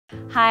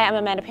Hi, I'm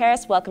Amanda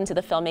Parris. Welcome to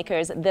The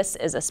Filmmakers. This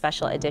is a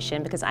special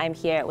edition because I'm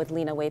here with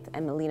Lena, Waithe,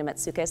 and Melina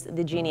Matsoukas,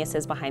 the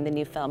geniuses behind the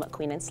new film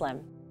Queen and Slim.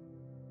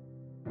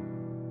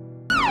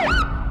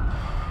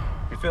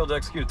 You failed to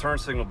execute a turn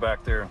signal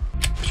back there.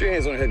 Put your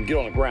hands on your head and get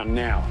on the ground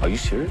now. Are you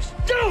serious?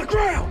 Get on the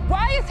ground!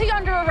 Why is he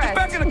under arrest? Get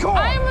back in the car!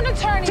 I am an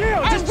attorney. Chill,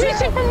 I'm just reaching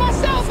chill. for my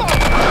cell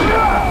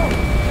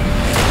phone.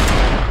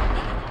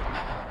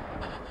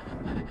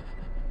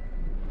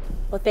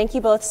 Well, thank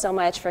you both so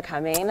much for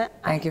coming.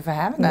 Thank you for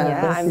having us.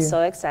 Yeah, I'm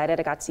so excited.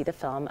 I got to see the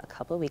film a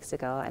couple of weeks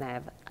ago, and I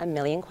have a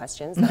million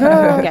questions that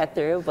we'll get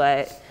through,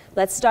 but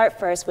let's start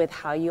first with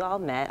how you all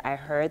met. I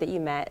heard that you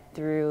met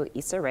through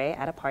Issa Rae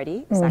at a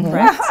party. Is that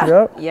correct?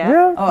 Yep.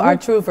 Yeah? Oh, our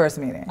true first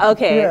meeting.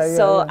 Okay, Yeah,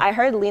 so I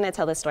heard Lena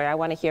tell the story. I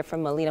want to hear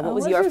from Melina. What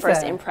was what'd your you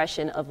first say?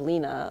 impression of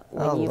Lena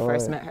when Oh, you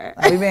first Lord. met her?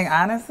 Are we being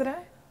honest today?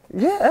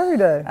 Yeah, every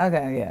day.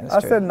 Okay, yeah, that's I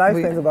true. said nice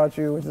things about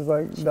you, which is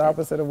like the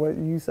opposite of what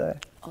you say.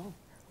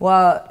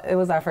 Well, it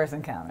was our first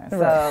encounter. So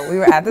Right. we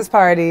were at this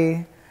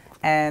party,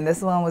 and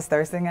this one was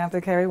thirsting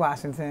after Kerry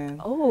Washington.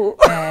 Oh.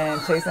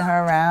 And chasing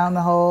her around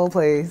the whole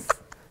place.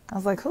 I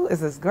was like, who is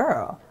this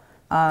girl?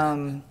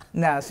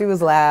 No, she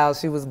was loud,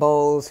 she was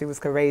bold, she was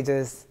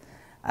courageous.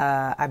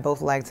 I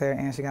both liked her,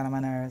 and she got on my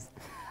nerves.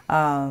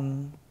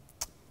 And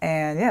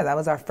yeah, that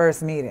was our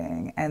first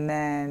meeting. And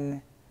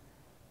then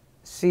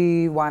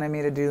she wanted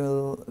me to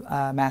do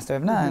Master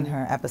of None,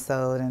 her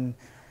episode, and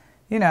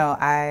you know,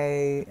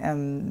 I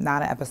am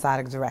not an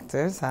episodic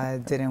director, so I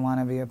didn't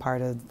want to be a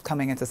part of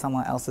coming into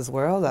someone else's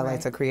world. I like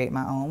to create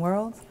my own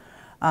world.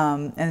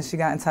 And she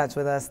got in touch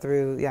with us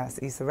through, yes,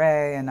 Issa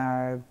Rae and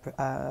my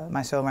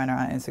showrunner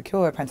on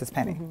Insecure, Prentice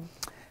Penny.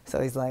 So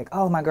he's like,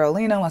 oh, my girl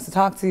Lena wants to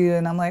talk to you.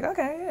 And I'm like,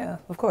 okay, yeah,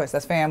 of course,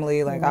 that's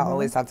family. Like, I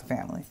always talk to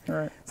family.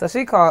 Right. So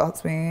she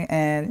calls me,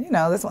 and you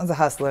know, this one's a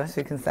hustler.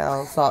 She can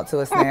sell salt to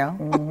a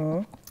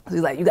snail.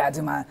 She's like, you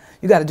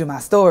gotta do my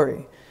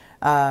story.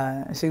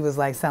 She was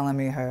like selling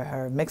me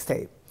her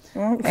mixtape.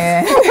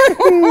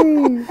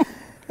 And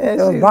It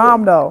was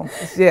bomb though.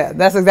 yeah,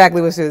 that's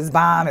exactly what she was.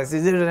 Bomb. It's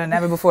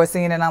never before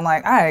seen. And I'm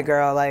like, all right,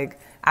 girl, like,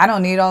 I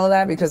don't need all of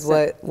that because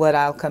what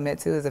I'll commit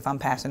to is if I'm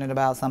passionate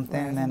about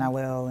something, then I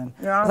will. And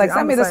Yeah, it's like,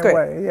 send me the same script.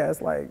 way. Yeah,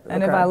 it's like.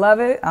 And if okay. I love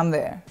it, I'm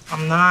there.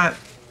 I'm not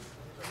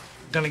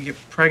gonna get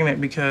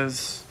pregnant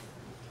because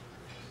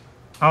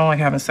I don't like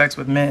having sex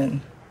with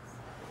men.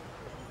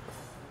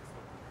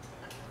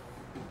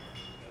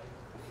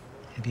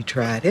 Have you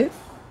tried it?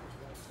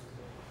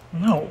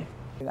 No.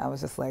 I was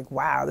just like,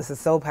 wow, this is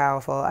so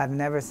powerful. I've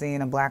never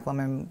seen a black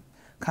woman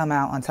come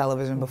out on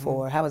television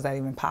before. How is that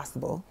even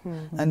possible?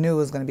 I knew it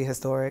was going to be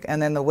historic.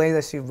 And then the way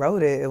that she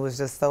wrote it, it was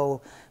just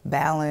so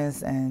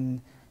balanced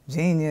and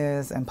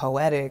genius and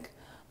poetic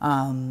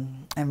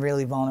and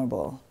really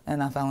vulnerable.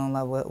 And I fell in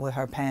love with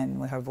her pen,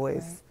 with her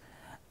voice.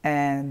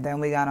 And then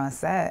we got on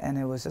set, and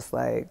it was just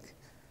like,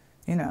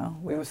 you know,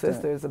 we were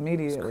sisters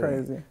immediately. It's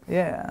crazy.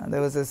 Yeah, there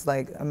was this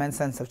like immense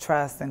sense of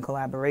trust and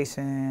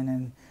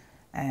collaboration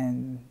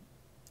and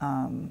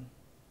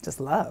just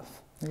love.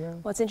 Yeah.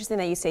 Well, it's interesting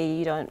that you say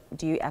you don't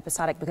do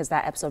episodic because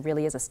that episode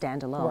really is a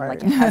standalone. Right.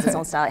 Like it has its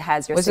own style. It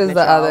has your Which is signature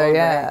the all other, over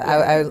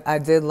yeah. it. I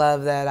did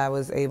love that I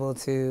was able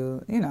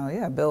to, you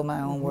know, build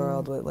my own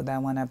world with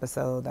that one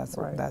episode. That's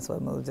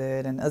what moved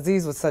it. And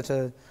Aziz was such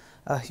a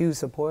huge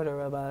supporter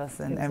of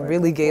us and like,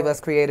 really go gave for us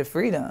creative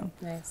freedom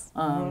Nice.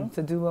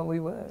 to do what we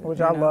would. Which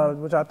you I know? loved,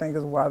 which I think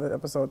is why the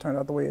episode turned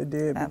out the way it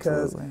did.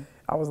 Because Absolutely.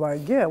 I was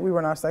like, yeah, we were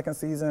in our second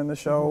season. The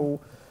show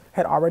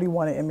had already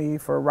won an Emmy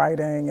for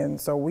writing. And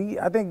so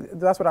I think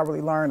that's what I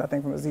really learned, I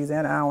think, from Aziz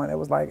and Alan. It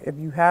was like, if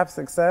you have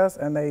success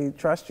and they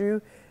trust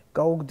you,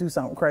 go do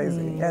something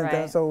crazy. And then,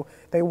 Right. so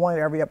they wanted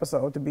every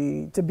episode to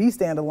be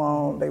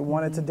standalone. They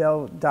wanted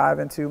to dive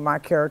into my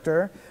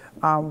character.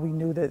 We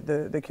knew that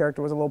the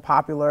character was a little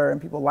popular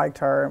and people liked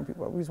her, and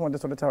we just wanted to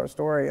sort of tell her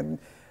story. And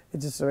it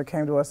just sort of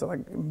came to us that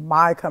like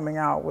my coming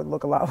out would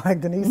look a lot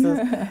like Denise's.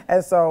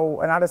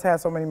 And I just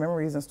had so many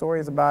memories and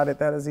stories about it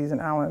that Aziz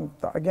and Alan,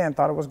 thought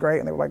it was great.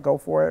 And they were like, go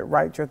for it,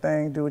 write your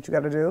thing, do what you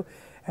got to do.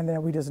 And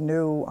then we just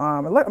knew,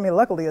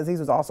 luckily Aziz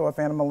was also a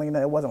fan of Melina.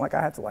 It wasn't like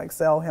I had to like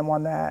sell him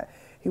on that.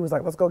 He was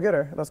like, let's go get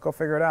her. Let's go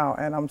figure it out.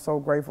 And I'm so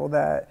grateful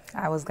that,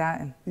 I was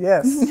gotten.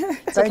 yes.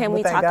 So can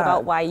we talk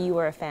about why you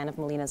were a fan of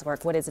Melina's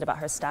work? What is it about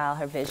her style,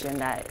 her vision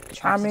that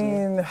attracted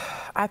you?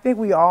 I think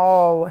we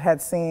all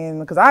had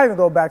seen, because I even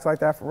go back to like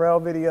that Pharrell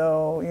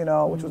video, you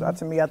know, which was,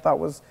 to me, I thought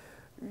was,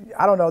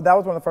 I don't know, that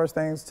was one of the first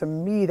things to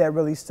me that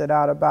really stood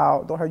out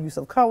about her use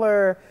of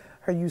color,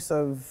 her use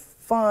of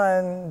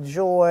fun,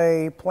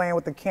 joy, playing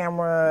with the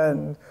camera,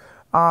 and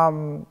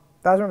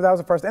that was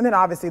the first. And then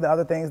obviously the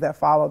other things that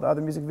followed, the other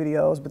music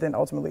videos, but then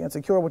ultimately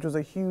Insecure, which was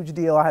a huge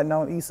deal. I had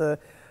known Issa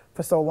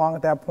for so long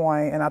at that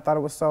point, and I thought it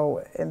was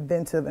so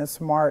inventive and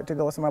smart to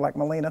go with somebody like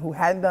Melina, who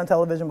hadn't done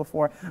television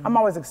before. I'm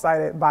always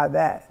excited by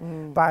that,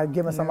 by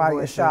giving somebody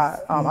a shot.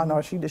 I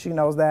know she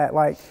knows that.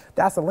 Like,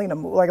 that's a Lena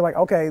move. Like,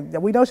 okay,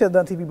 we know she has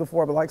done TV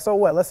before, but like, so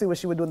what? Let's see what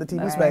she would do in the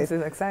TV space.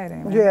 It's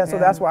exciting. Right? Yeah, so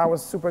that's why I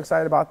was super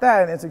excited about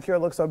that. And Insecure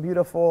looks so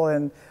beautiful,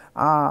 and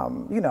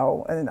you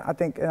know, and I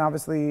think, and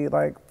obviously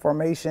like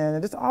Formation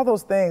and just all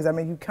those things. I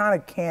mean, you kind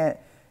of can't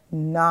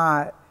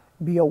not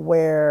be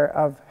aware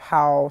of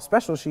how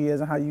special she is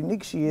and how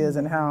unique she is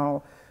and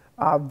how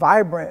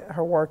vibrant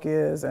her work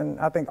is. And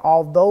I think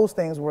all those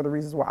things were the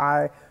reasons why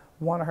I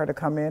wanted her to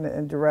come in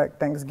and direct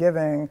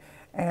Thanksgiving.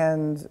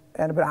 But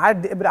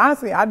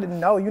honestly, I didn't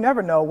know. You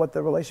never know what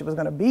the relationship was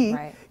going to be.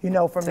 Right. You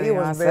know, for me,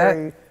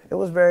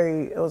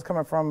 it was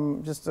coming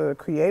from just a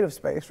creative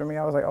space for me.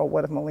 I was like, oh,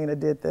 what if Melina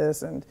did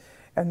this? And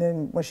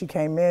then when she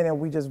came in and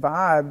we just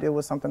vibed, it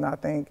was something I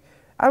think,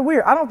 I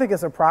don't think it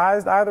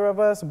surprised either of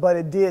us, but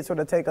it did sort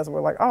of take us, we're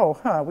like,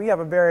 oh, we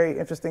have a very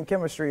interesting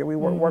chemistry, and we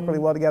work really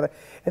well together.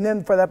 And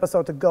then for the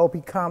episode to go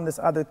become this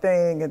other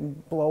thing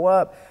and blow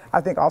up,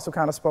 I think also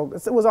kind of spoke,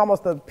 it was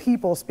almost the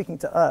people speaking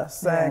to us,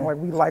 saying like,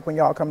 we like when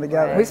y'all come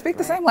together. We speak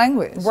the same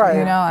language, right?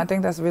 You know, I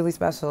think that's really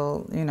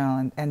special, you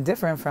know, and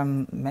different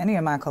from many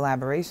of my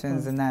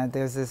collaborations in that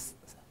there's this,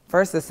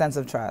 first, a sense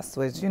of trust,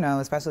 which, you know,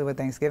 especially with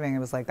Thanksgiving, it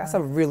was like, that's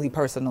a really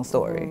personal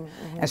story.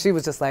 And she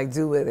was just like,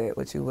 do with it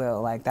what you will.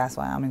 Like, that's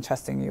why I'm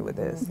entrusting you with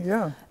this.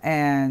 Yeah.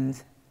 And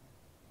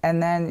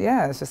then,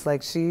 yeah, it's just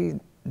like, she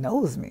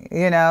knows me,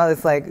 you know?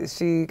 It's like,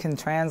 she can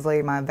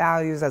translate my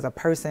values as a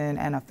person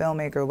and a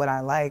filmmaker, what I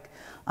like,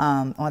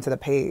 onto the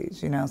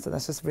page, you know? So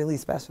that's just really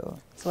special.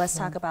 So let's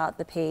talk about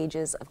the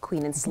pages of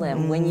Queen and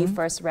Slim. When you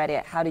first read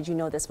it, how did you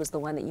know this was the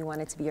one that you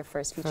wanted to be your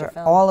first feature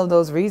film? All of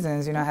those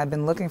reasons, you know, I had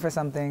been looking for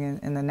something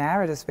in the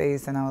narrative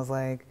space, and I was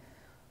like,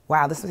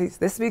 wow, this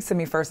speaks to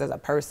me first as a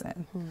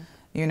person.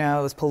 You know,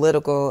 it was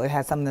political, it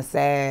had something to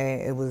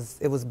say, it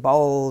was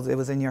bold, it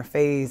was in your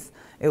face,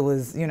 it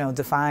was, you know,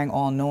 defying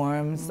all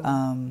norms.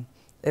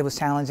 It was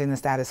challenging the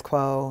status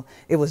quo.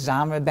 It was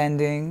genre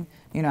bending.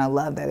 You know, I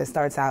love that it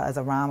starts out as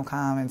a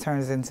rom-com and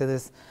turns into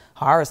this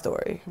horror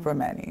story for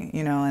many,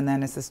 you know, and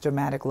then it's this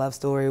dramatic love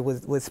story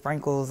with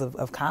sprinkles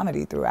of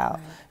comedy throughout.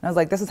 And I was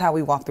like, this is how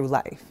we walk through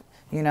life,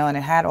 you know, and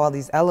it had all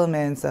these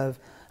elements of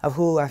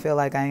who I feel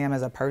like I am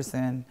as a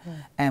person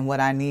and what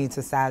I need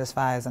to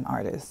satisfy as an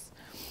artist.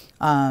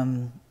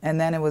 And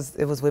then it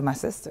was with my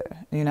sister,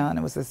 you know, and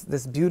it was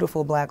this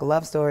beautiful Black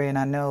love story, and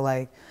I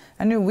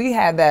knew we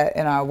had that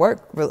in our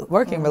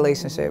working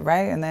relationship,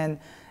 right? And then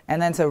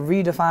to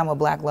redefine what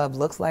Black love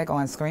looks like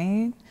on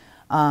screen,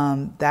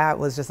 that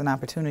was just an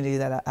opportunity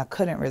that I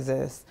couldn't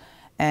resist,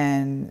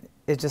 and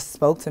it just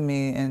spoke to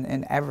me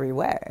in every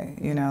way,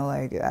 you know.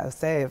 Like I would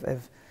say,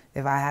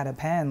 if I had a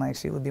pen, like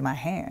she would be my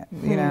hand,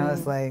 you know.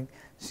 It's like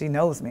she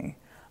knows me.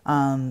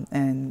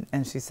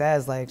 And she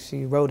says like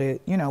she wrote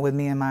it, you know, with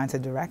me in mind to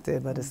direct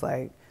it, but it's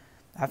like,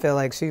 I feel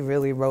like she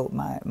really wrote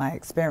my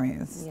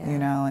experience, you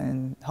know,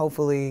 and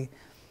hopefully,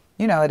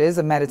 you know, it is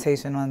a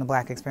meditation on the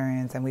Black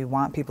experience, and we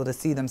want people to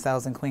see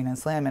themselves in Queen and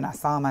Slim, and I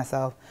saw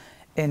myself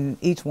in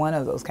each one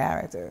of those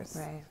characters.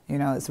 Right. You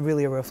know, it's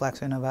really a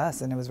reflection of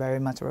us, and it was very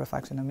much a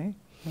reflection of me.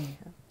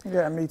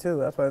 Yeah, me too.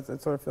 That's why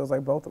it sort of feels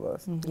like both of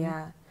us.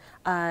 Yeah.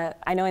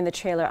 I know in the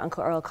trailer,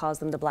 Uncle Earl calls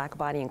them the Black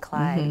Bonnie and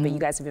Clyde, but you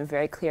guys have been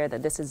very clear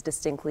that this is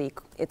distinctly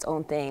its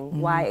own thing.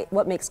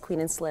 What makes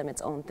Queen and Slim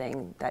its own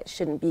thing that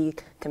shouldn't be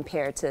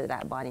compared to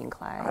that Bonnie and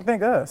Clyde? I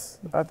think us.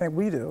 I think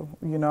we do.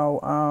 You know,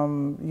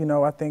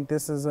 I think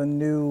this is a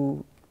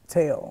new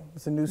tale.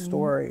 It's a new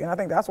story, and I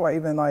think that's why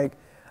even like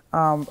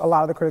a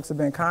lot of the critics have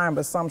been kind,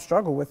 but some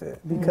struggle with it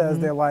because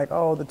they're like,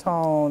 oh, the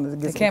tone, it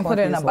gets can't put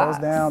it in a box.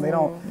 Down. They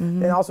don't,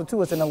 and also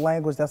too, it's in a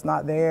language that's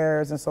not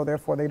theirs, and so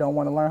therefore they don't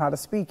want to learn how to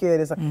speak it.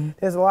 It's like,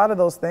 there's a lot of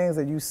those things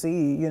that you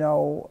see, you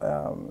know,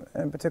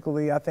 and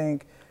particularly I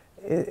think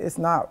it's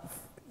not,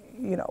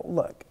 you know,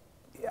 look,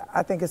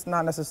 I think it's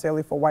not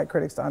necessarily for white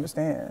critics to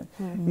understand,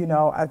 you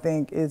know. I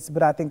think it's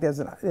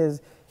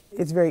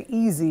it's very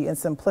easy and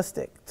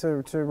simplistic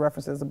to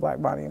reference it as the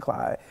Black Bonnie and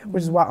Clyde,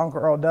 which is why Uncle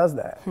Earl does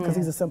that, because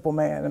he's a simple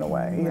man in a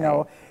way, you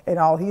know, and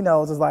all he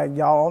knows is like,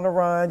 y'all on the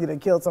run, you done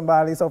killed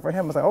somebody, so for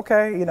him it's like,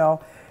 okay, you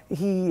know,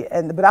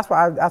 but that's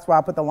why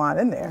I put the line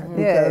in there.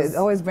 Yeah, it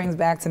always brings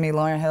back to me,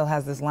 Lauryn Hill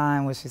has this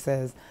line where she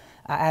says,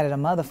 I added a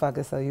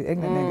motherfucker so you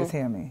ignorant niggas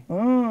hear me.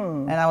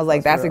 And I was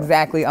like, that's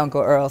exactly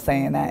Uncle Earl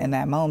saying that in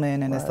that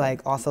moment. And it's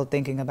like also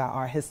thinking about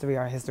our history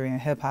in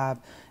hip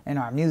hop and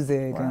our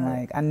music. And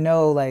like, I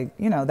know like,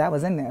 you know, that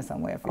was in there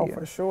somewhere for you. Oh,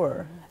 for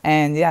sure.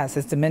 And yes,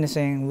 it's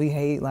diminishing. We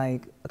hate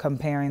like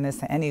comparing this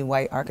to any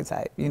white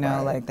archetype, you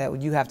know, like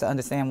that you have to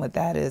understand what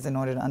that is in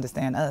order to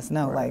understand us.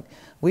 No, like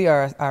we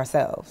are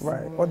ourselves.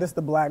 Right, or this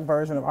the Black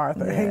version of our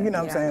thing, you know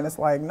what I'm saying? It's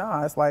like,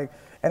 nah, it's like,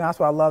 and that's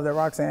why I love that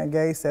Roxanne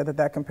Gay said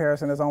that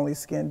comparison is only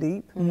skin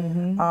deep.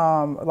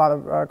 A lot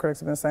of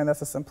critics have been saying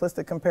that's a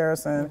simplistic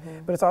comparison,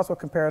 but it's also a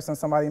comparison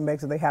somebody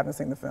makes if they haven't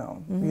seen the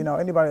film. You know,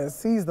 anybody that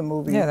sees the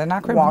movie they're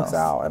not criminals. criminals. walks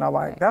out, and I'm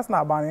like, that's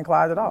not Bonnie and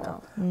Clyde at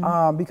all.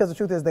 Because the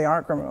truth is, they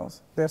aren't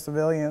criminals. They're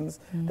civilians.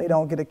 They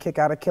don't get a kick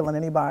out of killing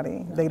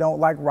anybody. They don't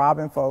like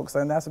robbing folks,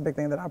 and that's a big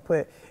thing that I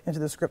put into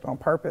the script on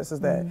purpose, is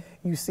that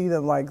you see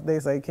them, like, they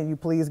say, can you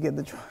please get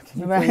the truck?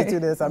 Can you please do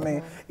this? I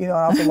mean, you know,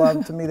 I also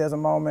love, to me, there's a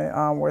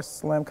moment where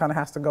Slim kind of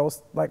has to go,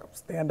 like,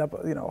 stand up,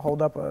 you know,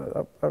 hold up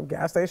a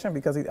gas station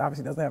because he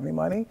obviously doesn't have any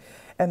money.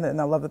 And then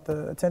I love that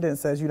the attendant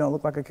says, you don't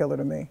look like a killer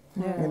to me.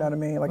 You know what I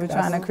mean? Like, we're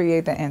trying to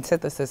create the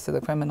antithesis to the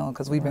criminal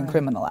because we've been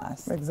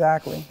criminalized.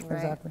 Exactly.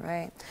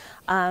 Right.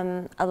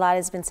 A lot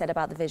has been said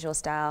about the visual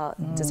style,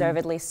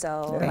 deservedly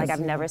so. Like, I've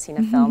never seen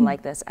a film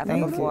like this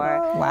ever before.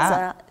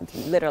 Wow. So,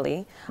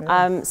 literally.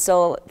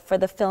 So for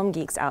the film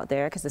geeks out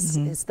there, because this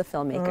is the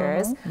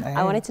filmmakers,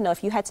 I wanted to know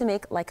if you had to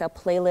make like a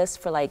playlist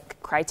for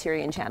like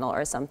Criterion Channel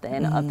or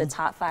something of the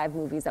top 5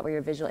 movies that were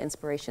your visual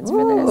inspirations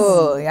for this.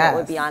 What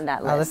would be on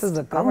that list? Oh, this is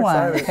a good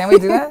one. Can we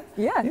do that?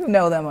 Yeah. You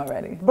know them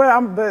already.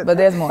 But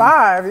there's more.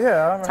 5,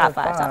 yeah. Top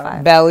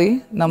 5.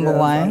 Belly, number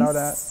 1. I know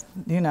that.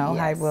 You know,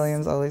 Hype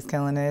Williams always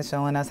killing it,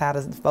 showing us how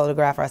to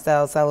photograph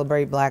ourselves,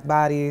 celebrate Black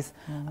bodies.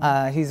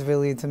 He's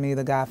really, to me,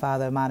 the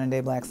godfather of modern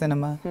day Black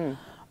cinema.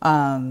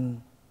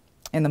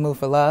 In the Mood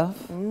for Love.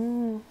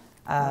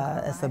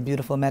 It's a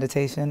beautiful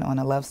meditation on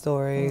a love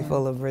story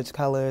full of rich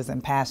colors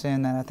and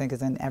passion that I think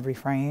is in every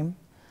frame.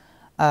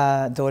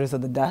 Daughters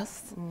of the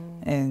Dust,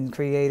 and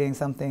creating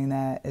something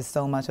that is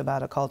so much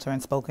about a culture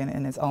and spoken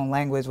in its own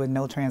language with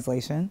no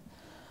translation.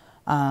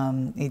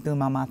 Y tu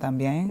mamá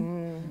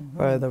también,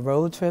 for the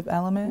road trip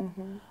element,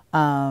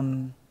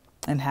 and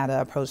how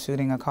to approach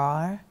shooting a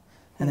car.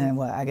 And then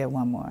what? I get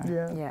one more.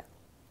 Yeah.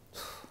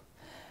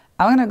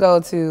 I'm gonna go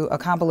to a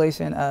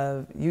compilation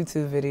of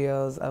YouTube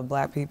videos of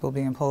Black people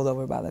being pulled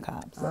over by the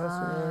cops.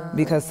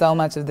 Because so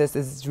much of this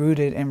is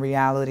rooted in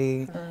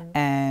reality,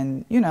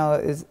 and you know,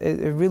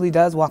 it really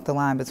does walk the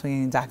line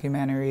between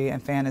documentary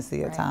and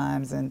fantasy at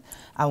times. And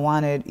I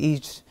wanted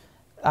each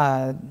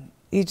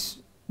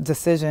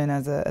decision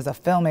as a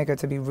filmmaker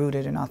to be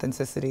rooted in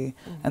authenticity.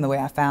 And the way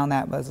I found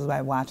that was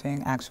by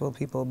watching actual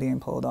people being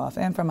pulled off,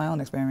 and from my own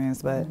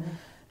experience, but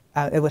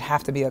it would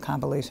have to be a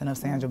compilation of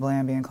Sandra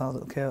Bland being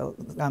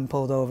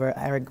pulled over,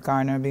 Eric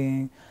Garner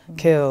being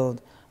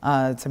killed,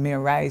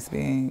 Tamir Rice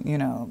being, you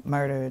know,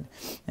 murdered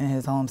in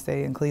his home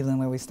state in Cleveland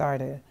where we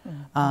started.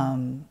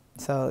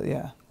 So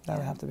yeah, that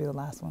would have to be the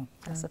last one.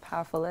 That's a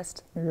powerful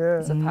list. Yeah.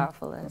 It's a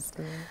powerful list.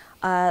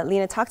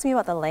 Lena, talk to me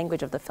about the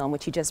language of the film,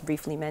 which you just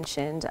briefly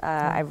mentioned.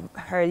 I've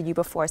heard you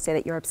before say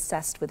that you're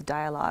obsessed with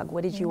dialogue.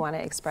 What did you want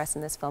to express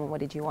in this film? What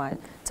did you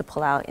want to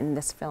pull out in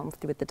this film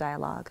with the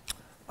dialogue?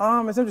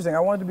 It's interesting. I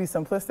wanted to be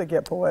simplistic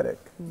yet poetic.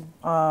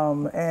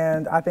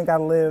 And I think I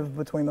live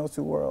between those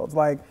two worlds.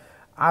 Like,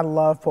 I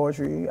love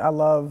poetry. I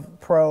love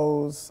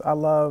prose. I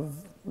love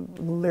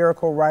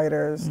lyrical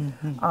writers. You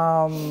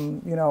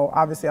know,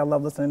 obviously I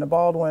love listening to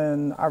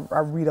Baldwin. I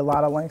read a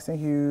lot of Langston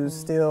Hughes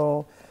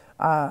still.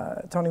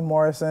 Toni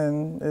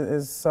Morrison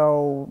is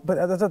so, but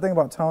that's the thing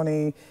about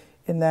Toni,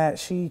 in that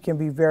she can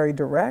be very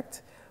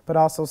direct, but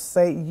also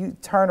you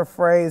turn a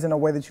phrase in a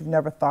way that you've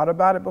never thought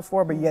about it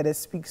before, but yet it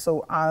speaks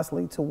so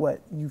honestly to what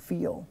you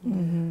feel.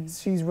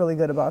 She's really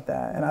good about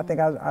that, and I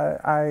think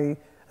I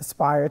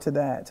aspire to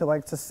that,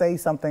 to say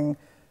something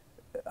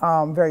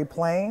very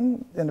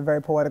plain in a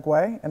very poetic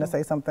way, and to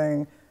say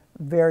something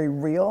very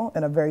real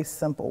in a very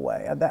simple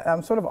way.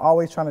 I'm sort of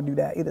always trying to do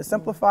that, either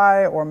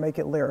simplify it or make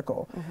it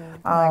lyrical.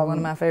 Like one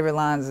of my favorite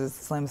lines is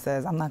Slim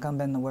says, "I'm not gonna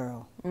bend the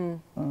world."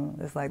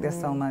 It's like there's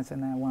so much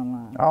in that one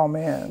line. Oh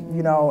man,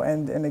 you know,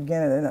 and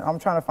again, and I'm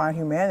trying to find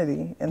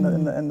humanity in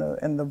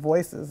the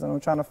voices, and I'm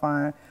trying to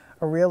find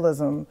a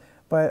realism.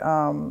 But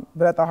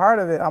at the heart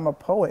of it, I'm a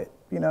poet.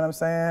 You know what I'm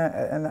saying?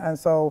 And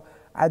so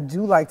I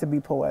do like to be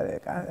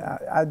poetic.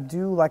 I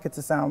do like it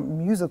to sound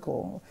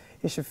musical.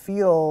 It should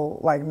feel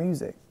like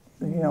music.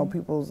 You know,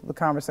 the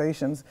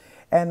conversations.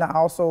 And I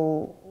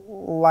also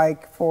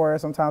like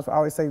sometimes I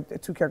always say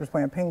 2 characters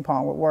playing ping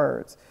pong with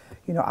words.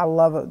 You know, I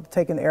love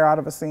taking the air out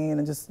of a scene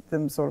and just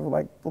them sort of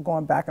like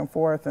going back and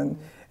forth, and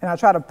I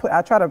try to put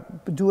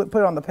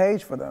it on the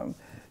page for them.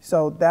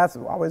 So that's I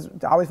always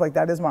feel like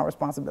that is my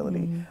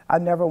responsibility. I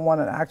never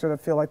want an actor to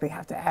feel like they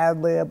have to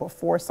ad-lib or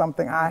force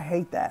something. I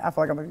hate that. I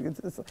feel like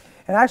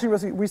and I actually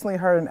recently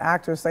heard an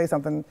actor say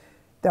something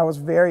that was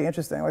very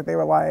interesting. Like, they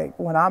were like,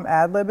 when I'm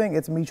ad-libbing,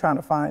 it's me trying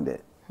to find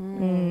it.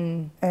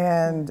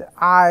 And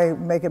I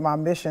make it my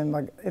mission,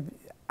 like,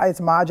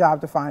 it's my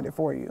job to find it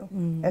for you.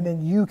 And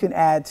then you can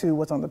add to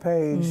what's on the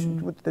page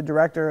with the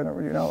director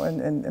and, you know,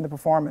 and the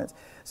performance.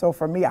 So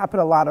for me, I put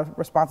a lot of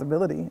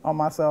responsibility on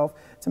myself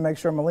to make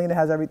sure Melina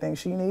has everything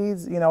she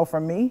needs, you know,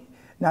 from me,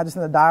 not just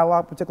in the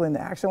dialogue, particularly in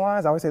the action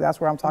lines. I always say that's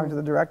where I'm talking to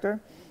the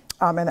director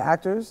and the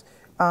actors.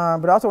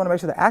 But I also want to make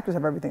sure the actors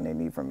have everything they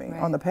need from me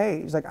on the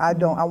page. Like, I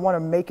want to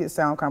make it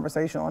sound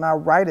conversational, and I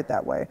write it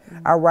that way.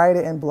 I write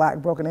it in Black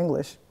broken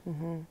English.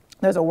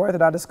 There's a word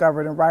that I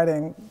discovered in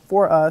writing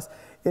for us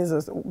is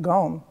a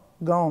gom.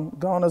 Gone.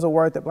 Gone is a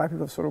word that Black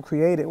people have sort of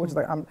created, which is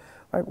like,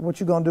 what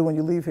you gonna do when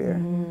you leave here?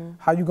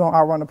 How you gonna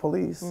outrun the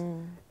police?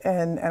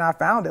 And I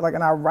found it,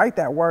 and I write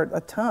that word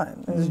a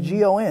ton. It's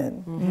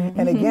G-O-N.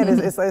 And again,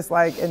 it's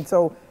like, and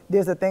so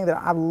there's a thing that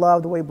I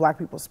love the way Black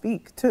people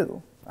speak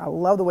too. I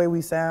love the way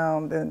we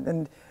sound,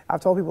 and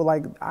I've told people,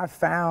 like, I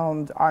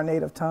found our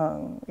native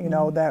tongue, you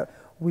know, that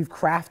we've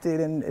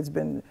crafted, and it's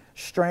been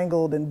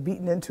strangled and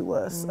beaten into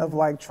us of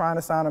like trying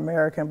to sound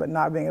American but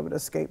not being able to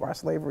escape our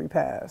slavery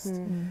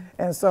past.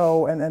 And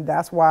so, and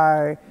that's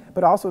why,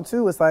 but also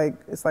too, it's like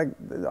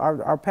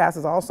our past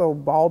is also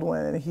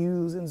Baldwin and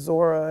Hughes and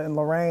Zora and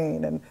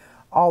Lorraine and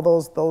all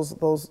those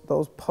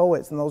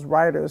poets and those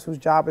writers whose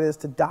job it is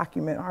to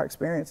document our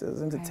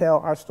experiences and to tell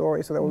our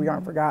stories so that we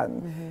aren't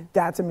forgotten.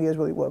 That to me is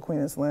really what Queen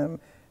and Slim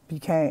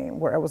became,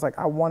 where it was like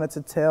I wanted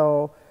to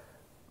tell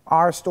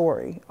our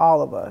story,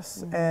 all of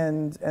us,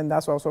 and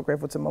that's why I was so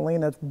grateful to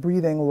Melina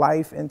breathing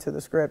life into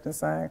the script and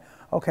saying,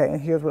 okay, and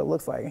here's what it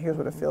looks like, and here's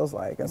what it feels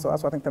like, and so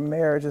that's why I think the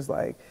marriage is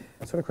like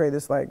sort of create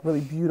this like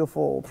really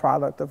beautiful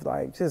product of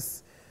like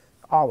just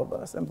all of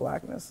us and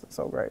Blackness. It's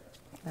so great.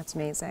 That's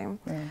amazing.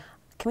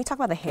 Can we talk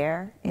about the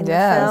hair in the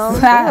film?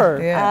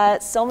 Sure.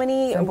 So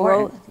many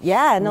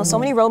so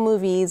many road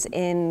movies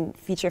in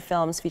feature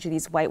films feature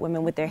these white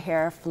women with their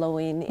hair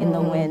flowing in the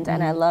wind,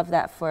 and I love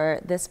that for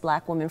this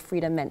Black woman,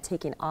 freedom meant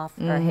taking off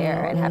her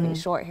hair and having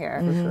short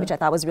hair, which I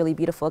thought was really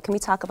beautiful. Can we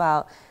talk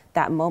about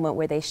that moment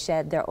where they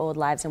shed their old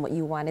lives and what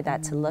you wanted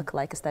that to look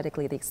like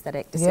aesthetically, the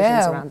aesthetic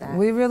decisions around that?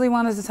 We really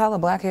wanted to tell a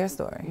Black hair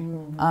story.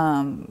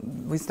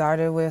 We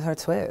started with her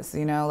twist,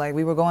 you know, like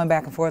we were going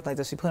back and forth, like,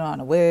 does she put on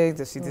a wig,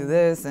 does she do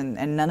this?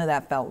 And none of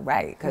that felt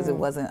right, because it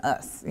wasn't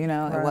us, you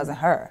know, it wasn't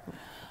her.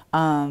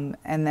 And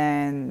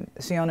then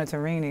Shiona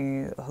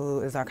Tarini,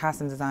 who is our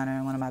costume designer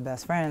and one of my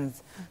best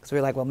friends, because we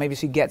were like, well, maybe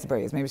she gets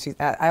braids, maybe she,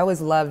 I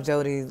always loved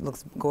Jodie,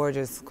 looks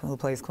gorgeous, who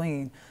plays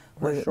Queen,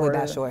 with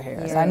that short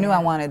hair. So I knew I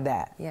wanted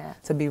that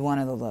to be one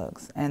of the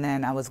looks. And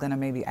then I was gonna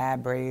maybe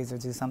add braids or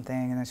do something,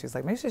 and then she was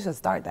like, maybe she should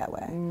start that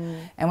way.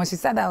 And when she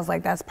said that, I was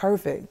like, that's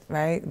perfect,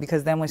 right?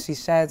 Because then when she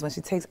sheds, when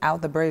she takes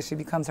out the braids, she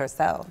becomes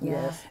herself.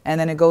 And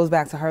then it goes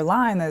back to her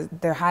line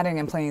that they're hiding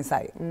in plain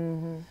sight.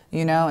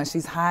 You know, and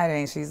she's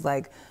hiding, she's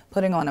like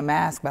putting on a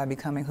mask by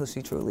becoming who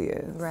she truly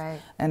is.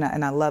 And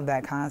I love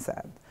that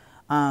concept.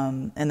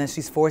 And then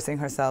she's forcing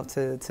herself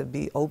to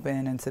be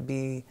open and to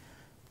be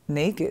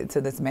naked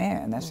to this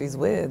man that she's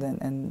with,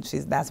 and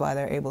that's why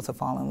they're able to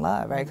fall in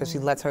love, right? Because she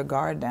lets her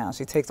guard down,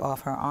 she takes off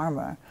her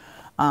armor,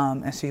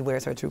 and she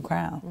wears her true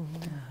crown,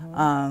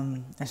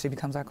 and she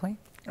becomes our queen.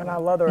 And I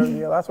love the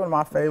reveal. That's one of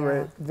my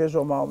favorite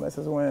visual moments,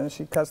 is when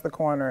she cuts the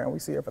corner and we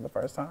see her for the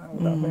first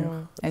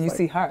time. And you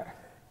see her.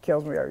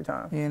 Kills me every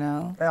time. You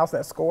know? And also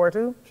that score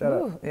too. Shut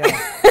up.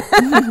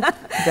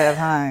 Dev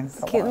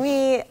Hines. Can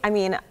we, I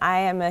mean, I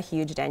am a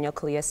huge Daniel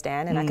Kaluuya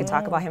stan, and I could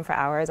talk about him for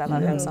hours. I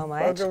love him so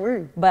much.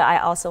 But I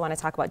also want to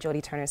talk about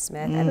Jodie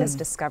Turner-Smith and this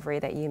discovery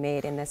that you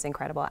made in this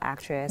incredible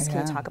actress.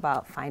 Can you talk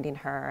about finding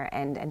her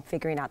and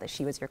figuring out that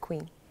she was your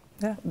queen?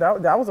 Yeah,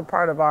 that was a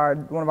part of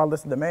one of our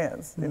list of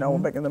demands, you know,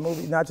 making the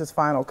movie, not just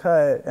final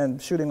cut and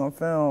shooting on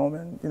film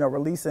and, you know,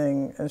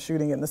 releasing and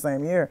shooting it in the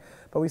same year,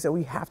 but we said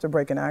we have to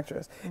break an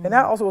actress. And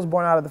that also was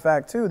born out of the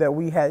fact too that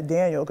we had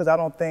Daniel, because I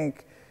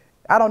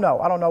don't know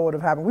what would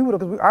have happened. We would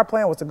have, because our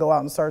plan was to go out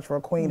and search for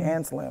a Queen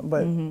and Slim,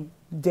 but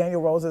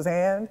Daniel rose his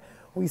hand.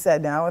 We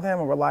sat down with him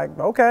and we're like,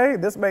 okay,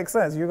 this makes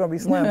sense. You're gonna be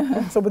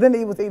Slim. But then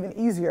it was even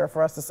easier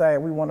for us to say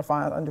we want to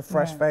find a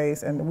fresh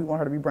face and we want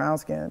her to be brown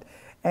skinned.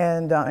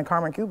 And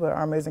Carmen Cuba,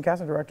 our amazing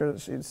casting director,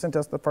 she sent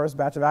us the first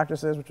batch of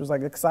actresses, which was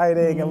like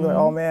exciting, and we were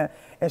like, oh man.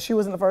 And she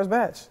was in the first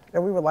batch.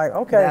 And we were like,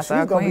 okay, she's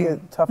gonna be a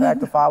tough act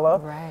to follow.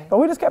 But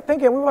we just kept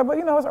thinking, we were like, but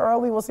you know, it's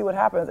early, we'll see what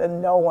happens.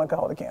 And no one could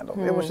hold a candle.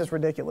 It was just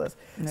ridiculous.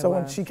 So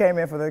when she came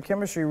in for the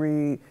chemistry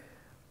read,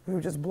 we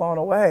were just blown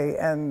away.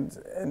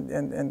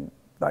 And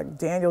like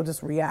Daniel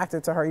just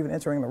reacted to her even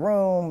entering the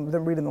room,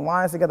 them reading the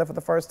lines together for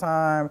the first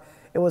time.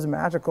 It was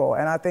magical.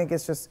 And I think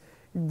it's just,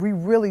 we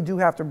really do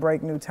have to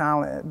break new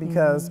talent,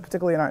 because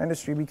particularly in our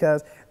industry,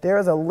 because there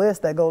is a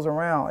list that goes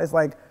around. It's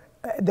like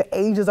the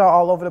ages are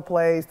all over the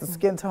place, the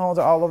skin tones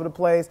are all over the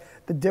place,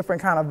 the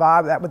different kind of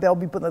vibe, but they'll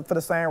be put for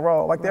the same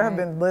role. Like there have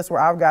been lists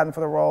where I've gotten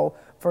for the role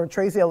for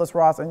Tracee Ellis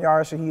Ross and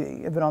Yara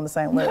Shahidi have been on the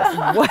same list.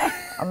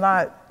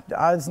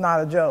 It's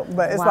not a joke,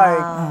 but it's like,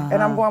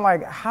 and I'm going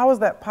like, how is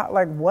that,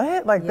 like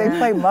what? Like they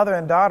play mother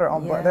and daughter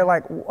on, they're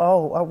like,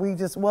 oh, are we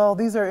just, well,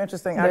 these are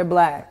interesting. They're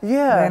Black.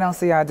 Yeah. They don't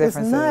see our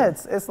differences. It's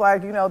nuts. It's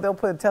like, you know, they'll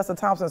put Tessa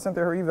Thompson and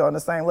Cynthia Erivo in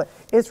the same list.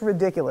 It's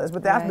ridiculous,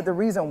 but but the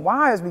reason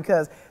why is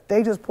because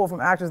they just pull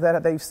from actors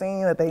that they've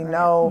seen, that they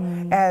know,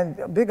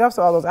 and big ups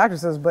to all those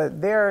actresses,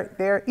 but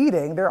they're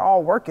eating, they're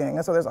all working.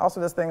 And so there's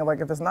also this thing of like,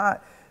 if it's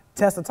not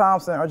Tessa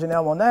Thompson or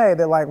Janelle Monáe,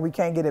 they're like, we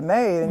can't get it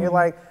made. And you're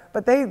like,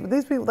 but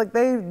these people, like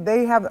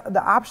they have,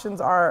 the options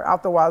are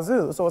out the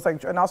wazoo. So it's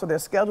like, and also their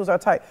schedules are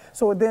tight.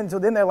 So then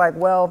they're like,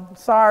 well,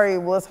 sorry,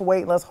 let's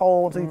wait, let's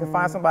hold until you can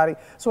find somebody.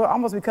 So it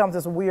almost becomes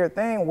this weird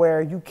thing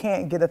where you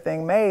can't get a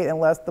thing made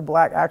unless the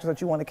black actress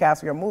that you want to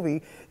cast for your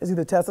movie is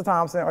either Tessa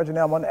Thompson or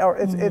Janelle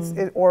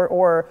Monáe,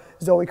 or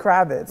Zoe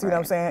Kravitz. You know what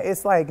I'm saying?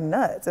 It's like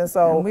nuts. And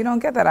so we don't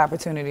get that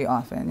opportunity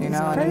often, you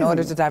know. And in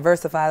order to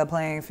diversify the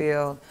playing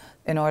field,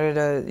 in order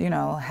to, you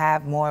know,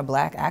 have more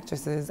black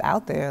actresses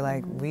out there,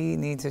 like, we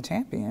need to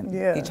champion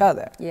each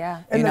other.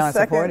 Yeah. You know, and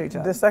support each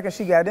other. The second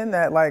she got in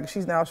that, like,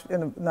 she's now,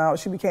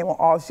 she became on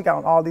all, she got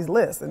on all these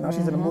lists, and now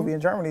she's in a movie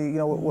in Germany, you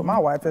know, with my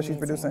wife that she's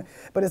producing.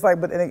 But it's like,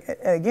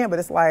 and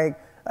it's like,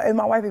 and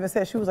my wife even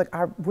said, she was like,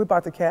 we're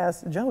about to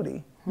cast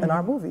Jodie in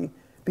our movie.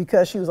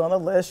 Because she was on the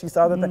list, she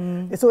saw the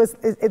thing. So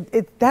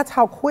that's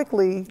how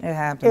quickly it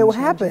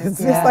happens.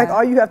 Yeah. It's like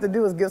all you have to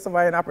do is give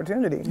somebody an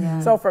opportunity.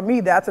 Yeah. So for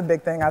me, that's a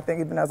big thing. I think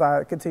even as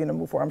I continue to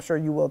move forward, I'm sure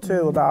you will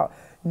too, about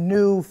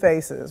new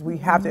faces. We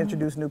have to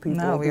introduce new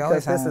people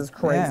because this is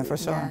crazy. Yeah, for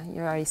sure. Yeah,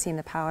 you're already seeing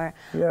the power.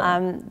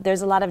 Yeah.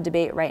 There's a lot of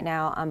debate right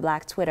now on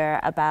Black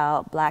Twitter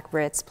about Black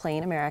Brits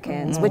playing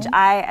Americans, which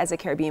I, as a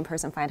Caribbean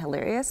person, find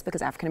hilarious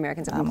because African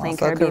Americans have been playing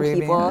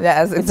Caribbean people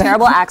with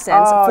terrible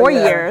accents for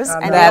years,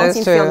 and they don't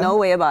seem to feel no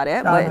way about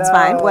it, but it's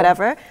fine,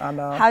 whatever.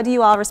 How do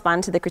you all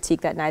respond to the critique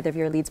that neither of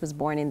your leads was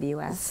born in the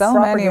U.S.? So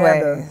many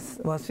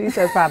ways. Well, she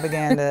says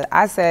propaganda.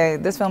 I say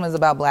this film is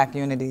about Black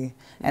unity,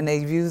 and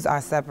they've used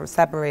our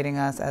separating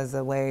us as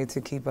a way to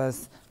keep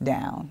us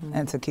down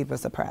and to keep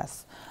us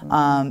oppressed.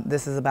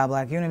 This is about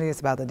Black unity,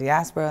 it's about the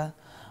diaspora.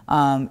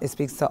 It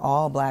speaks to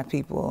all Black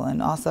people,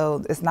 and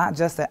also it's not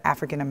just an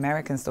African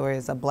American story,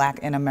 it's a Black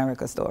in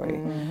America story,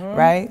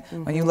 right?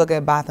 When you look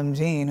at Botham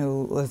Jean,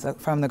 who was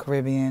from the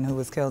Caribbean, who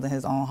was killed in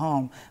his own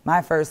home.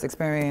 My first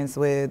experience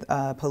with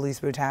police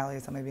brutality,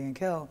 somebody being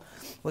killed,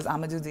 was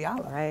Amadou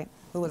Diallo, right?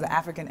 Who was an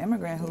African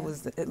immigrant who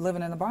was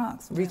living in the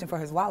Bronx, reaching for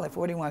his wallet,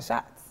 41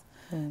 shots.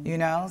 You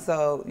know,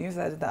 so you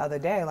said it the other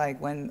day,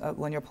 like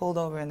when you're pulled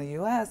over in the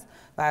U.S.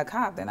 by a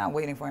cop, they're not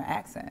waiting for an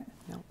accent.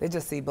 They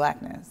just see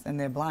blackness, and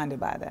they're blinded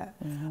by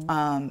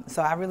that.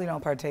 So I really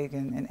don't partake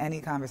in any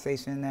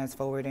conversation that's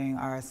forwarding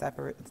our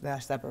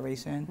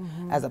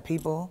separation as a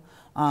people.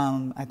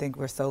 I think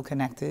we're so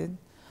connected.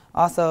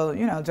 Also,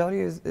 you know,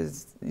 Jodie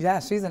is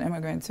she's an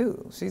immigrant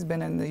too. She's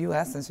been in the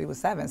U.S. since she was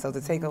 7, so to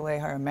take away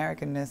her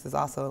Americanness is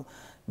also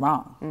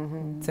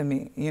wrong to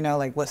me. You know,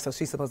 like so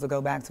she's supposed to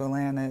go back to a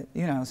land that,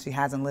 you know, she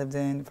hasn't lived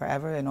in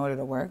forever in order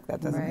to work?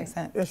 That doesn't make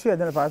sense. And she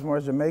identifies more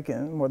as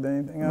Jamaican more than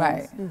anything else.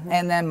 Right.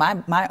 And then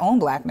my own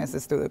Blackness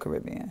is through the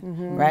Caribbean,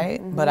 right?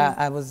 But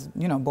I was,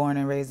 you know, born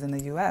and raised in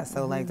the U.S.,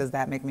 so like, does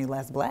that make me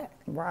less Black?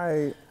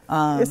 Right.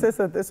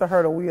 It's a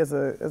hurdle we as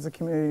a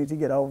community need to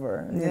get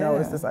over. You know,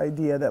 it's this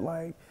idea that,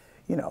 like,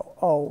 you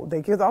know,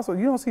 because also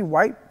you don't see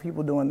white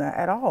people doing that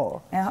at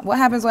all. And what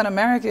happens when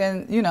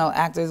American, you know,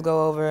 actors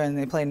go over and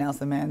they play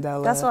Nelson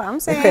Mandela? That's what I'm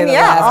saying.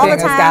 Yeah, all the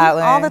time.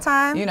 All the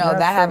time. You know,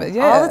 that happens.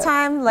 Yeah, all the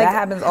time. Like, that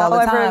happens all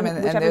the time.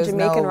 And whichever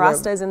Jamaican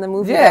Rasta is in the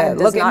movie, that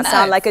does not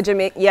sound like a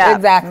Jamaican. Yeah,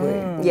 exactly.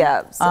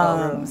 Yeah.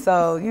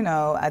 So you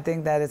know, I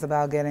think that it's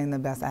about getting the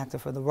best actor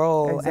for the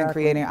role and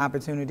creating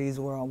opportunities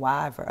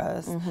worldwide for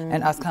us,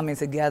 and us coming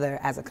together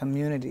as a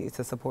community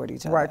to support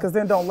each other. Right. Because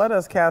then don't let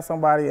us cast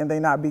somebody and they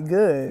not be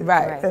good.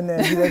 Right. And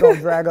then they're going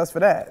to drag us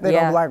for that. They're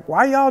going to be like,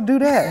 why y'all do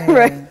that?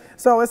 Right.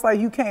 So it's like,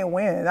 you can't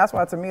win. That's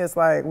why, to me, it's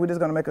like, we're just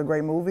going to make a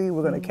great movie.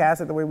 We're going to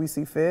cast it the way we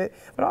see fit.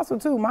 But also,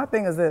 too, my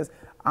thing is this.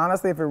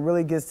 Honestly, if it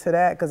really gets to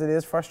that, because it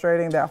is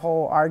frustrating, that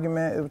whole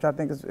argument, which I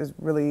think is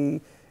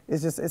really,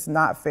 it's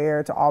not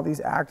fair to all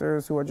these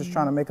actors who are just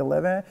trying to make a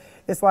living.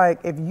 It's like,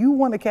 if you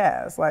want to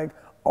cast, like,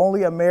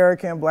 only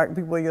American Black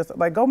people in your,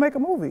 like, go make a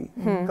movie.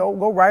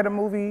 Go write a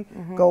movie,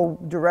 go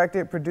direct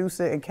it, produce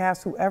it, and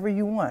cast whoever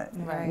you want.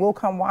 We'll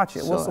come watch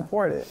it, we'll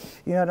support it.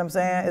 You know what I'm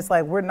saying? It's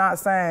like, we're not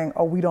saying,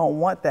 oh, we don't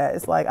want that.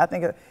 It's like, I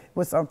think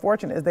what's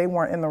unfortunate is they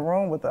weren't in the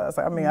room with us.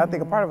 I mean, I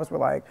think a part of us were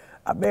like,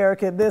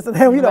 American this and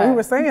that, you know, we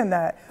were saying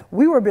that.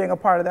 We were being a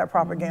part of that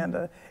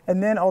propaganda.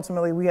 And then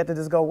ultimately we had to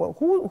just go, well,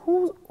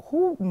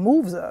 who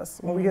moves us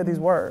when we hear these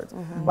words?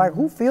 Like,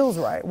 who feels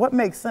right? What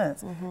makes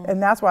sense?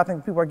 And that's why I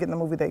think people are getting the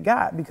movie they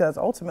got, because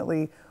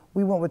ultimately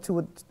we went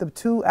with the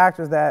two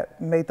actors that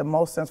made the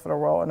most sense for the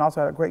role and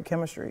also had a great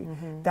chemistry.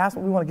 That's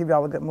what we want to give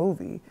y'all, a good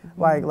movie.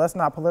 Like, let's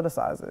not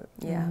politicize it.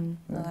 Yeah,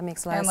 no, that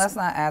makes sense. And let's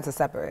not add to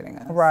separating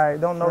us. Right,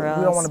 we don't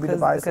want to be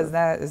divisive. Because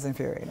that is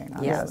infuriating.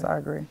 Yes, I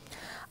agree.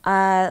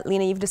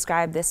 Lena, you've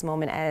described this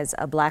moment as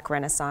a Black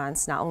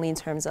renaissance, not only in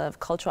terms of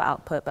cultural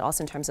output, but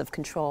also in terms of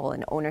control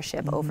and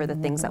ownership over the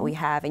things that we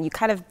have. And you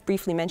kind of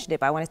briefly mentioned it,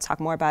 but I wanted to talk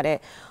more about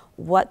it.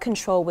 what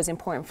control was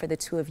important for the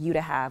two of you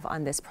to have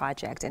on this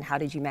project, and how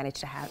did you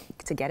manage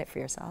to get it for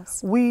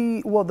yourselves?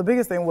 Well, the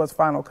biggest thing was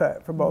Final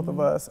Cut for both of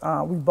us.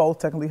 We both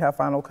technically have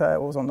Final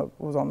Cut. What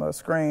was on the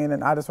screen,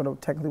 and I just sort of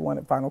technically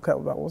wanted Final Cut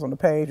what was on the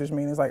page, which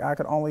means like I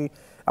would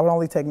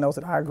only take notes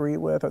that I agreed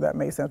with or that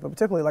made sense. But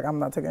particularly, like I'm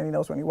not taking any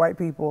notes from any white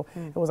people.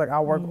 It was like I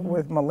worked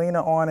with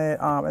Melina on it,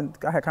 and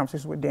I had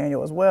conversations with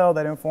Daniel as well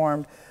that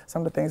informed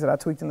some of the things that I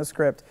tweaked in the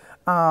script.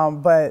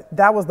 But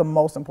that was the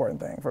most important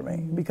thing for me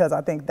because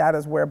I think that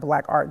is where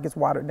Black art gets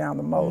watered down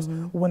the most.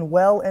 When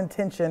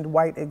well-intentioned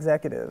white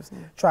executives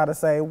try to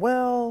say,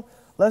 well,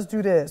 let's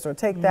do this or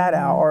take that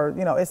out, or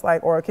it's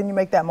like, or can you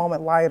make that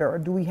moment lighter, or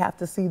do we have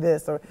to see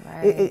this, or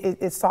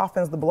it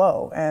softens the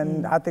blow,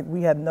 and I think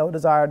we had no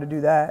desire to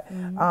do that.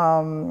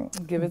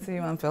 Give it to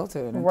you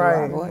unfiltered and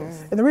right. through our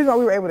voice. And the reason why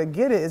we were able to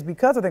get it is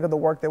because I think of the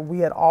work that we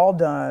had all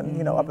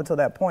done, up until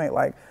that point.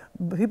 Like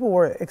people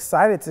were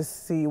excited to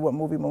see what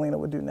movie Melina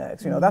would do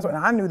next. That's what,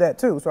 and I knew that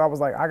too. So I was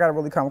like, I got to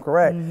really come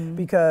correct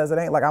because it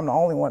ain't like I'm the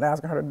only one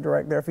asking her to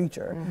direct their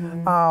feature.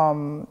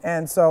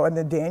 And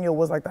then Daniel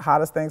was like the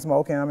hottest thing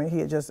smoking. I mean,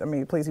 he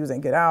was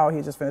in Get Out. He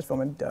had just finished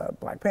filming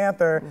Black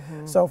Panther.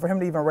 So for him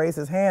to even raise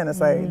his hand and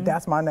say,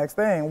 that's my next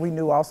thing, we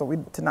knew also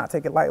to not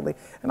take it lightly.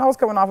 And I was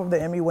coming off of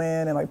the Emmy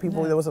win, and like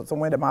people, there was some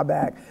wind at my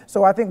back.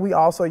 So I think we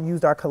also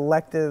used our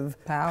collective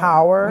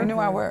power. We knew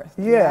our worth.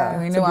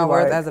 Yeah. We knew our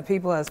worth as a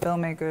people, as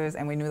filmmakers,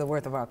 and we knew the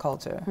worth of our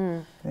culture.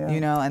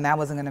 And that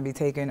wasn't going to be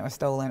taken or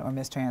stolen or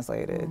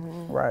mistranslated.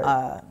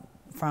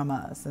 From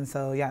us. And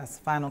so, yes,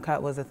 Final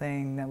Cut was a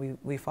thing that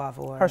we fought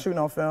for. Her shooting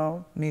on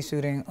film. Me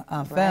shooting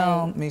on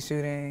film, me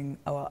shooting,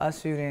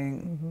 us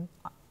shooting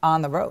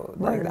on the road.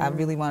 Like, I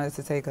really wanted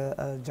to take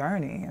a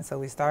journey. And so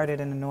we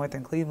started in the north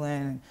in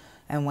Cleveland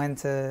and went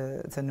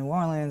to New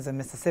Orleans and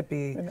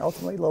Mississippi. And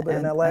ultimately a little bit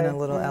in LA. And a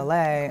little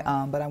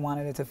LA. But I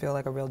wanted it to feel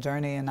like a real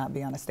journey and not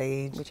be on a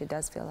stage. Which it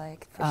does feel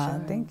like, for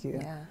sure. Thank you.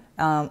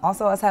 Yeah.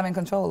 Also, us having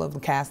control of the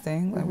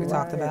casting, like we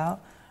talked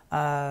about,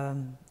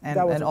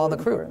 and all the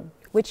crew. Important.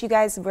 Which you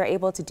guys were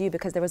able to do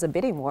because there was a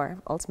bidding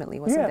war, ultimately,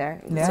 wasn't there?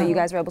 Yeah. So you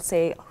guys were able to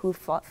say who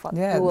fought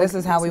this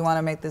is how we want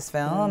to make this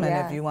film,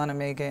 and if you want to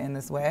make it in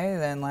this way,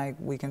 then like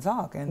we can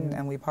talk.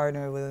 And we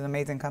partnered with an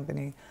amazing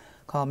company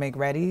called Make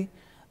Ready,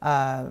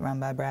 run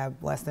by Brad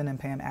Weston and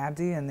Pam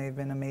Abdi, and they've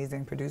been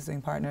amazing producing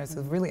partners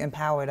who've really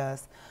empowered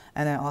us.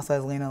 And then also,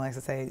 as Lena likes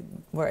to say,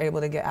 we're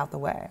able to get out the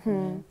way,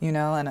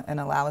 and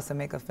allow us to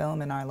make a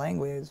film in our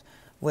language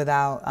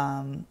without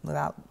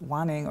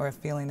wanting or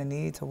feeling the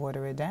need to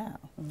water it down.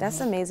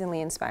 That's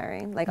amazingly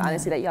inspiring. Like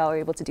honestly, that y'all were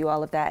able to do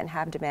all of that and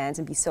have demands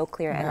and be so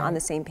clear and on the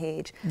same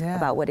page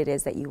about what it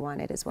is that you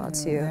wanted as well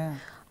too.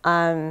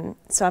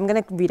 So I'm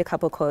gonna read a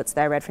couple quotes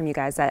that I read from you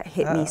guys that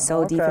hit me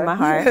so deep in my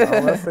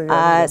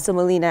heart. So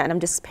Melina, and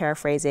I'm just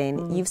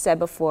paraphrasing, you've said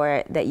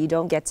before that you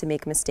don't get to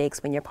make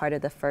mistakes when you're part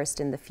of the first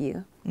and the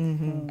few.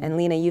 And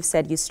Lena, you've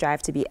said you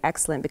strive to be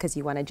excellent because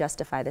you want to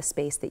justify the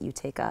space that you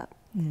take up.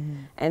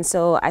 And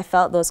so I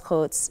felt those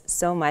quotes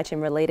so much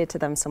and related to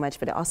them so much,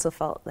 but it also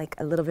felt like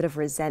a little bit of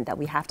resent that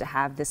we have to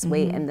have this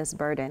weight and this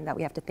burden, that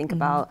we have to think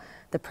about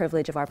the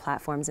privilege of our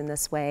platforms in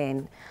this way.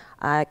 And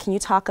can you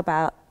talk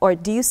about, or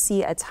do you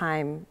see a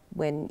time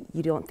when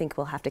you don't think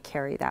we'll have to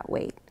carry that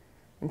weight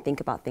and think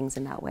about things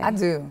in that way? I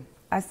do.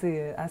 I see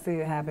it. I see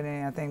it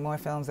happening. I think more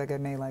films that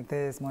get made like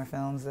this, more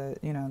films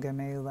that get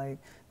made like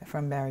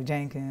from Barry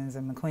Jenkins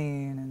and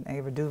McQueen and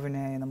Ava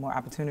DuVernay, and the more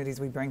opportunities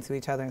we bring to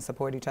each other and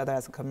support each other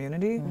as a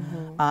community,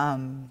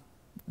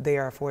 they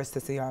are forced to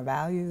see our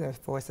value. They're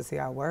forced to see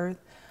our worth,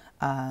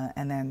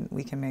 and then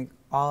we can make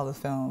all the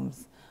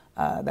films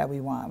that we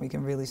want. We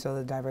can really show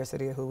the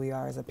diversity of who we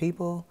are as a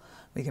people.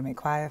 We can make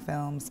quiet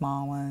films,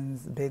 small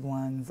ones, big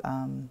ones.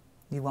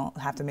 You won't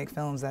have to make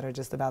films that are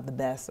just about the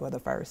best or the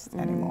first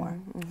anymore.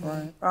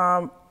 Right.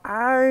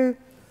 I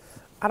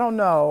don't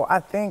know.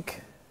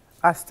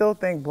 I still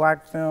think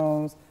Black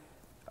films,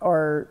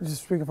 or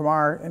just speaking from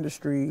our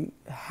industry,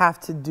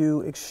 have to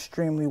do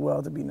extremely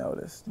well to be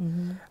noticed.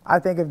 I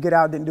think if Get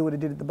Out didn't do what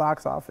it did at the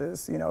box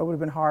office, it would have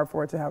been hard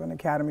for it to have an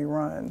Academy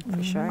run.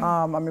 For sure.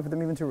 I mean, for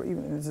them even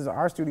this is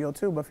our studio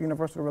too, but for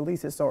Universal to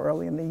release it so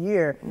early in the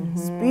year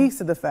speaks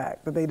to the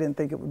fact that they didn't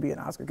think it would be an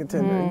Oscar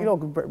contender. You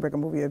don't break a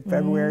movie in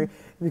February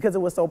because it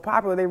was so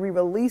popular. They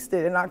re-released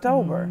it in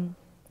October.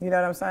 You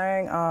know what I'm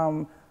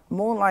saying?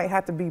 Moonlight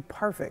had to be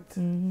perfect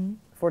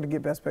for it to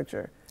get Best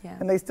Picture.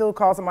 And they still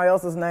call somebody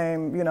else's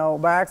name,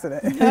 by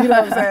accident. You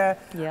know what I'm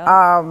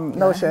saying?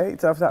 No shade,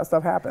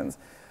 stuff happens.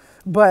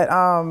 But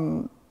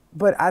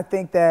I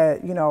think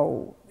that,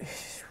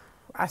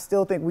 I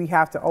still think we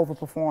have to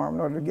overperform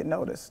in order to get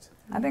noticed.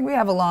 I think we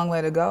have a long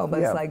way to go,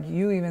 but it's like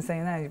you even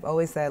saying that, you've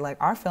always said like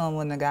our film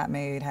wouldn't have got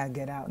made had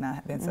Get Out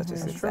not been such a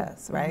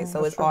success, right?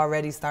 So it's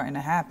already starting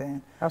to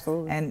happen.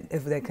 Absolutely. And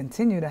if they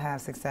continue to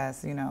have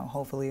success,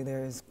 hopefully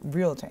there's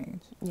real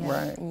change.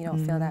 Right. And you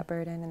don't feel that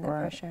burden and that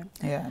pressure.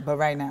 Yeah, but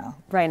right now.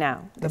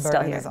 The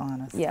burden is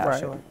on us, for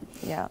sure.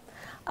 Yeah.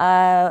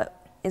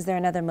 Is there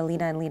another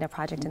Melina and Lena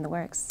project in the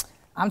works?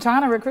 I'm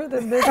trying to recruit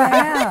this bitch right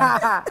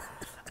now.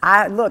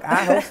 I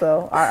hope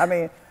so.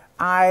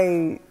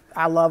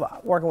 I love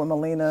working with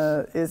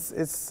Melina.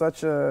 It's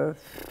such a,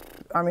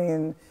 I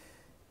mean,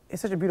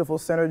 it's such a beautiful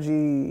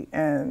synergy,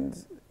 and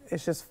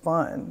it's just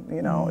fun,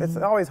 you know. It's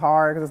always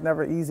hard because it's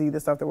never easy, the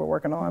stuff that we're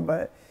working on,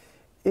 but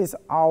it's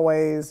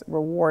always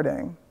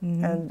rewarding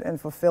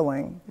and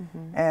fulfilling.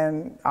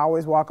 And I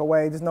always walk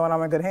away just knowing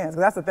I'm in good hands.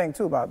 'Cause that's the thing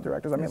too about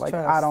directors. I mean, like,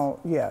 I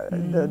don't,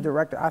 the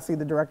director, I see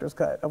the director's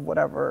cut of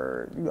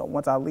whatever, you know,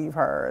 once I leave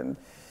her.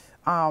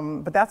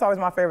 And but that's always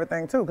my favorite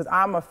thing too, because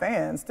I'm a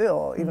fan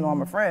still, even though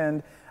I'm a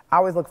friend. I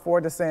always look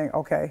forward to saying,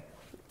 okay,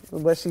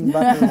 what she's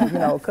about to, you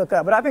know, cook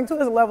up. But I think too,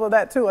 there's a level of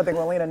that too. I think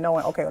with Lena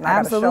knowing, okay, when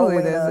I got to show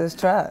Lena, there's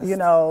trust. You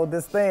know,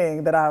 this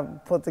thing that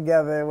I've put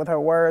together with her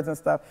words and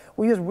stuff.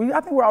 I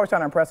think we're always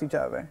trying to impress each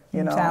other.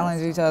 You know,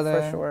 challenge each other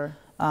for sure.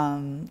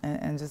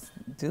 And just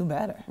do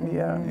better.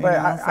 Yeah, but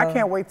I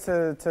can't wait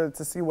to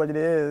see what it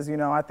is. You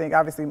know, I think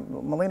obviously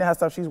Melina has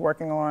stuff she's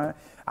working on.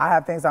 I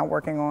have things I'm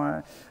working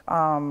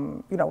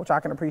on, you know, which I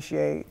can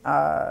appreciate.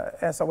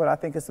 And so what I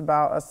think it's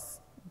about us,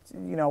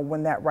 you know,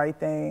 when that right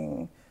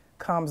thing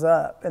comes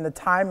up and the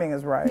timing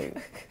is right.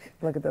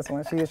 Look at this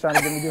one. She is trying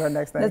to get me to do her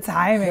next thing. The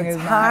timing is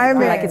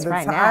timing. Like it's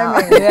right now.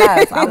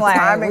 Yes, I'm like,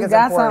 timing we is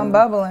got important. something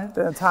bubbling.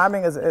 The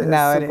timing is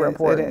No, super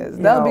important. It is.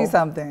 You There'll know? be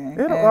something.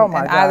 Oh my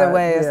and God. either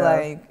way, it's Yeah,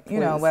 like, you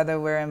know, please. whether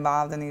we're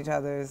involved in each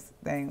other's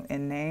thing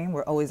in name,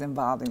 we're always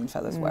involved in each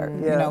other's work.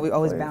 Yeah, you know, we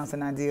always please.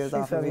 bouncing ideas She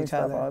off says of me each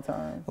stuff other. all the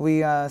time.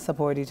 We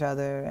support each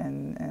other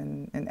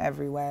in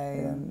every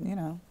way, and you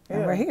know,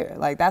 and we're here.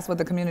 Like, that's what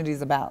the community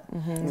is about.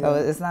 So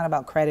it's not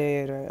about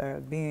credit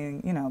or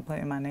being, you know,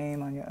 putting my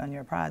name on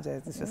your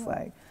project. It's just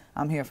like,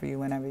 I'm here for you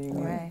whenever you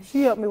need. Right.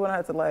 She helped me when I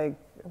had to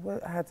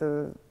I had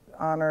to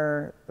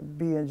honor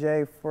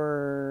B&J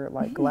for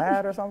like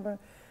GLAAD or something.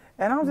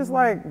 And I was just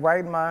like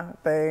writing my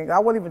thing. I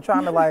wasn't even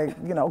trying to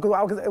you know,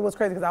 because it was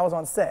crazy because I was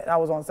on set. I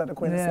was on set of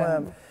Queen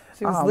and Slim.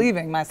 She was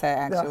leaving my set,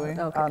 actually.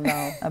 I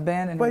know.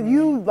 Abandoning But me.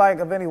 you,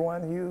 of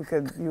anyone,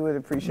 you would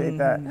appreciate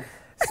that.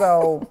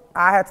 So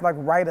I had to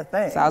write a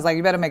thing. So I was like,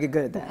 you better make it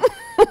good then.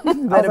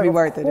 You better be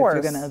worth it if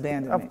you're gonna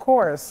abandon me. Of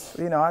course,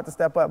 you know, I had to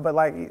step up. But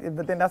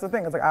but then that's the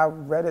thing. It's like I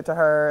read it to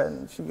her,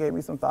 and she gave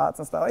me some thoughts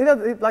and stuff.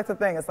 Like the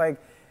thing. It's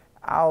like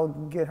I'll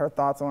get her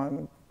thoughts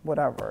on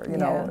whatever. You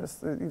know,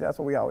 that's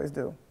what we always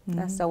do.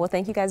 So, well,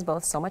 thank you guys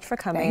both so much for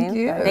coming. Thank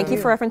you. Thank you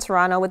for up in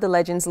Toronto with the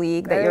Legends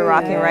League that you're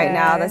rocking right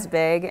now. That's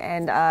big.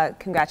 And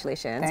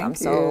congratulations.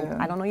 Thank I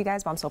you. don't know you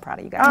guys, but I'm so proud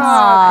of you guys.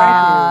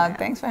 Aw,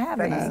 thanks for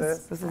having Thank you, us.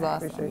 sis. This is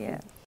awesome. Appreciate you.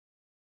 Yeah.